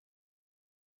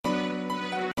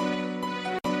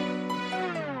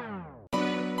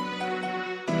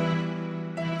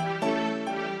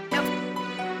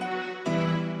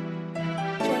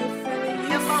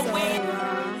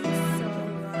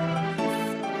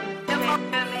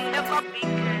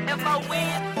F.O.E.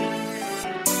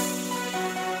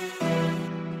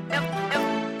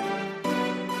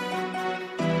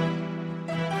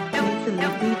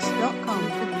 Beats.com.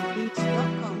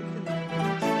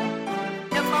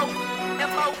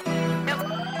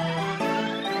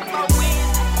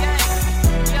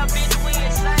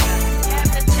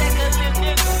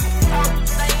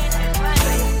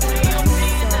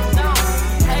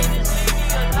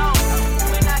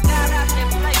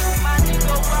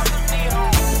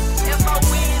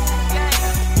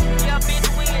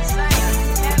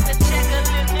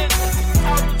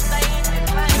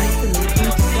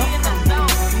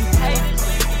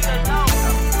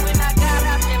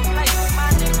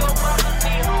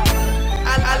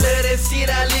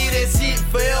 I leave that shit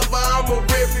forever. I'm a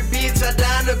reppin' bitch. I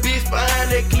dine the bitch behind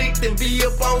that click, then be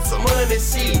up on some money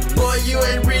shit. Boy, you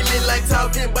ain't really like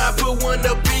talking about put one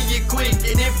up in you quick.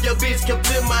 And if your bitch come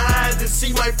to my eyes, then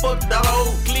she might fuck the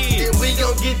whole clique. Then we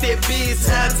gon' get that bitch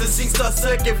high till she start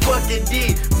sucking fucking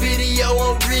dick. Video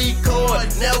on record,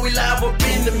 now we live up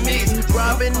in the mix.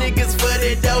 Robbing niggas for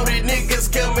that dough, the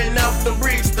niggas coming off the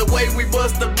bricks. The way we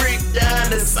bust the brick down,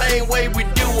 the same way we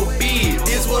do a bid.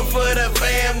 This one for the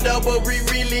fam though, but we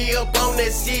really up on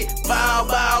that shit. Foul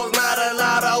balls, not a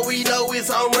lot, all we know is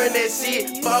home run that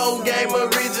shit. F.O.E game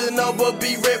original, but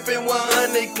be reppin'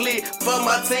 100 click. For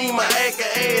my team, I act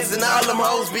a ass, and all them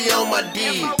hoes be on my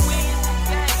dick.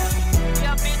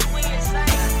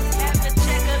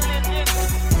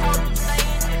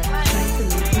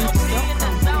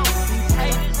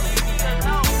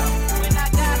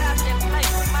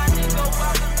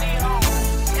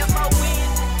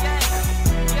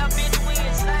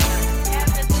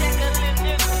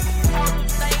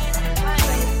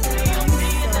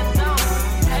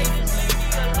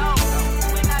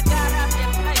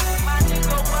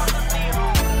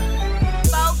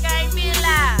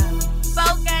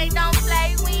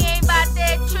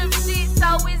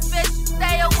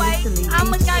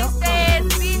 I'm a gangsta ass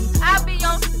bitch, I be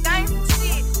on some gangsta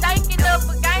shit. Thinking up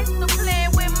a gangsta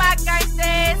playing with my gangsta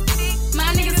ass bitch.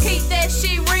 My niggas keep that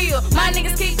shit real, my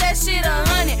niggas keep that shit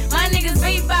 100. My niggas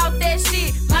beef out that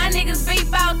shit, my niggas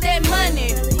beef out that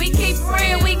money. We keep it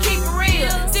real, we keep it real.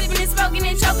 Sipping and smoking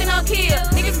and choking on kill.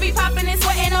 Niggas be popping and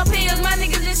sweating on pills, my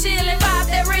niggas just chillin', pop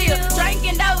that real.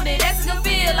 Drinking doty, that's a good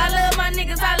feel. I love my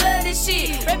niggas, I love this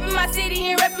shit. Reppin' my city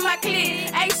and reppin' my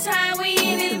clique. H-time we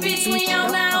in this bitch, we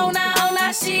on our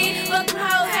shit. Fuck them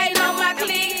hoes hatin' on my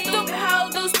clique. Stupid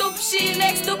hoes do stupid shit.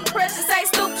 Next stupid pressure say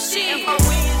stupid shit.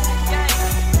 F.O.E.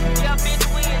 Yeah, bitch,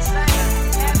 we insane.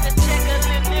 Have to check a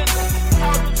little nigga.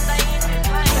 Hold them stay in the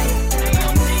lane. They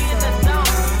don't be in the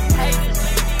zone. Haters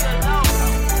leave me alone.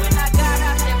 When I got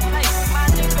out that place, my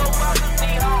nigga welcome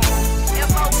me home.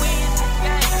 F.O.E.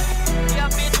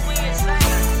 Yeah, bitch, we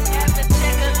insane. Have to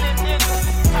check a little nigga.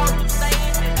 Hold them stay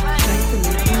in the lane.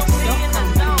 They don't be in the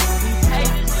zone.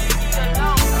 Haters leave me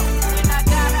alone. When I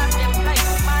got out that place,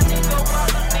 my nigga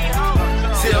welcome me home.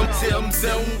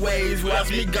 Some ways,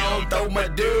 watch me gon' throw my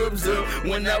dubs up.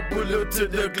 When I pull up to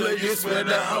the club, you swear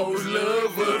the hoes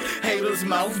love up. Haters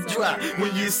mouth dry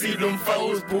when you see them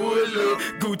foes pull up.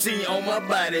 Gucci on my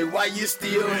body, why you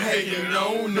still hating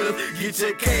on us? Get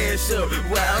your cash up,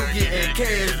 while I'm getting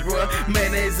cash, bruh.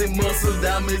 Mayonnaise and muscle,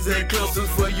 diamonds and clusters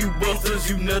for you busters.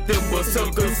 You nothing but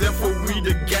suckers, F.O.E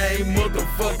the game,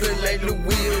 motherfucker. Lately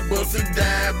we'll bust a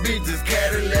dime, bitches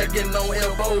Cadillac and on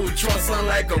F.O.E trunk sound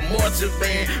like a marching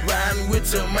band. Riding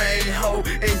with your main hoe,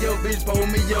 and your bitch pull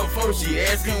me your phone. She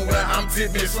asking why I'm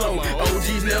tipping slow.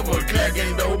 OGs never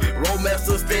clacking though.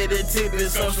 Roadmaster steady tipping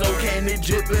so slow. Candy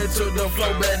dripping to the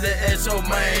floor. Better ask your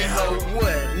main hoe.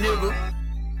 What, nigga?